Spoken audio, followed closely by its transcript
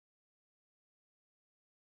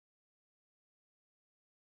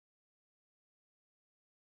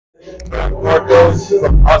Marco's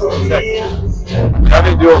from Austin, Texas. I've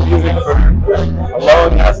been doing music for a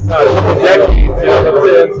long ass time, a couple decades, you know what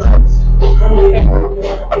I'm saying?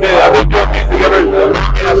 I've been doing music ever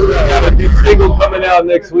since. I got a new single coming out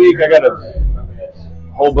next week. I got a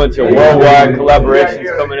whole bunch of worldwide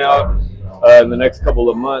collaborations coming out in the next couple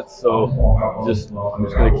of months. So I'm just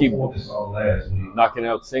gonna keep knocking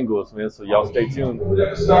out singles, man. So y'all stay tuned.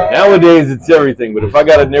 Nowadays it's everything, but if I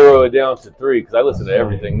gotta narrow it down to 3, because I listen to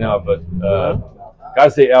everything now, but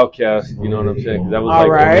gotta say Outkast. You know what I'm saying? Because that was all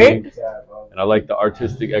like right. And I like the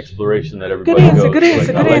artistic exploration that everybody goes. Good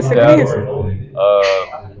answer. I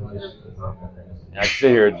can sit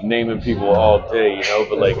here naming people all day, you know,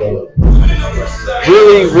 but like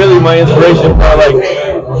really my inspiration for like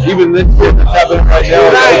even this shit that's happening right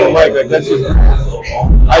now, like that's just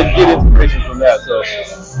I get inspiration from that. So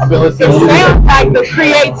I've been listening. It sounds like the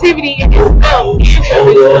creativity in itself is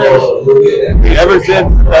ever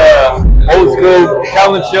since old school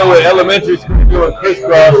talent show at elementary school doing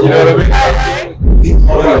crisscross, you know what I mean?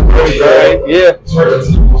 Right? Yeah.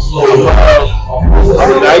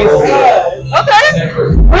 I'm nice. Okay.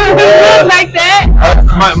 Good like that.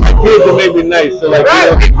 My kids are maybe nice, so like.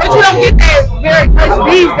 Right. You know, but you don't get that very much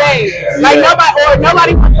these days. Like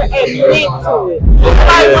nobody wants to admit to it.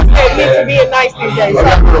 Nobody wants to admit to being nice these days. I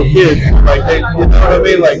got little kids, like they, you know what I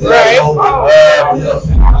mean, like right.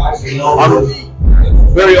 I'm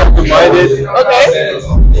very open-minded. Okay.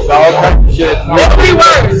 About all kinds of shit. That's 3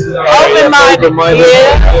 words. Open-minded.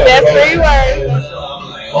 Yeah, that's 3 words.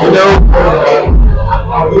 You know,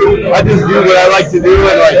 I just do what I like to do,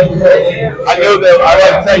 and like I know that I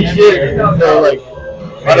like tight shit, so like a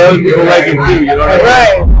lot of other people like it too. You know what I mean?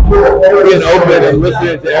 Right. Being open and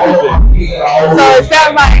listening to everything. So it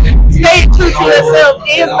sounds like staying true to yourself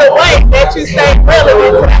is the way that you stay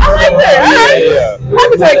relevant. I like that. All right. Yeah. I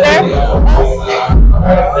can take that.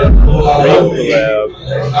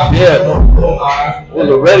 Yeah. Well,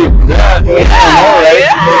 we're ready for that. Yeah.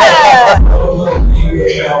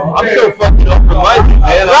 I'm so fucking open-minded,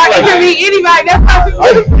 man. It can be anybody. That's how it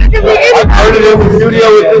can be anybody. I'm turning in the studio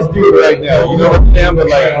with this dude right now. You know what I'm saying? But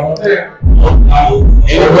like,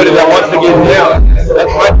 anybody that wants to get down,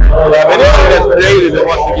 that's my. Anybody that's creative that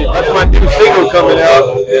wants to get, that's my new single coming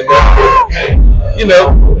out. And, you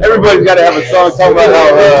know, everybody's got to have a song talking about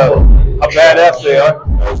how badass they are.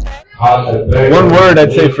 One word,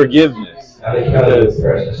 I'd say forgiveness.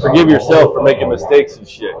 Forgive yourself for making mistakes and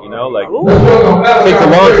shit, you know? Like, it takes a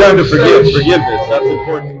long time to forgiveness. That's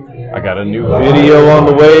important. I got a new video on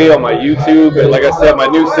the way on my YouTube. And like I said, my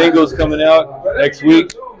new single's coming out next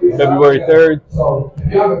week, February 3rd.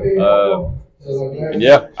 And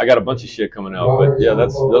yeah, I got a bunch of shit coming out. But yeah,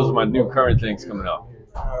 those are my new current things coming out.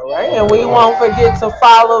 All right, and we won't forget to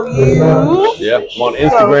follow you. Yeah, I'm on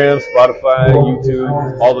Instagram, Spotify,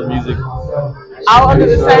 YouTube, all the music. All under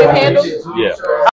the same handle? Yeah.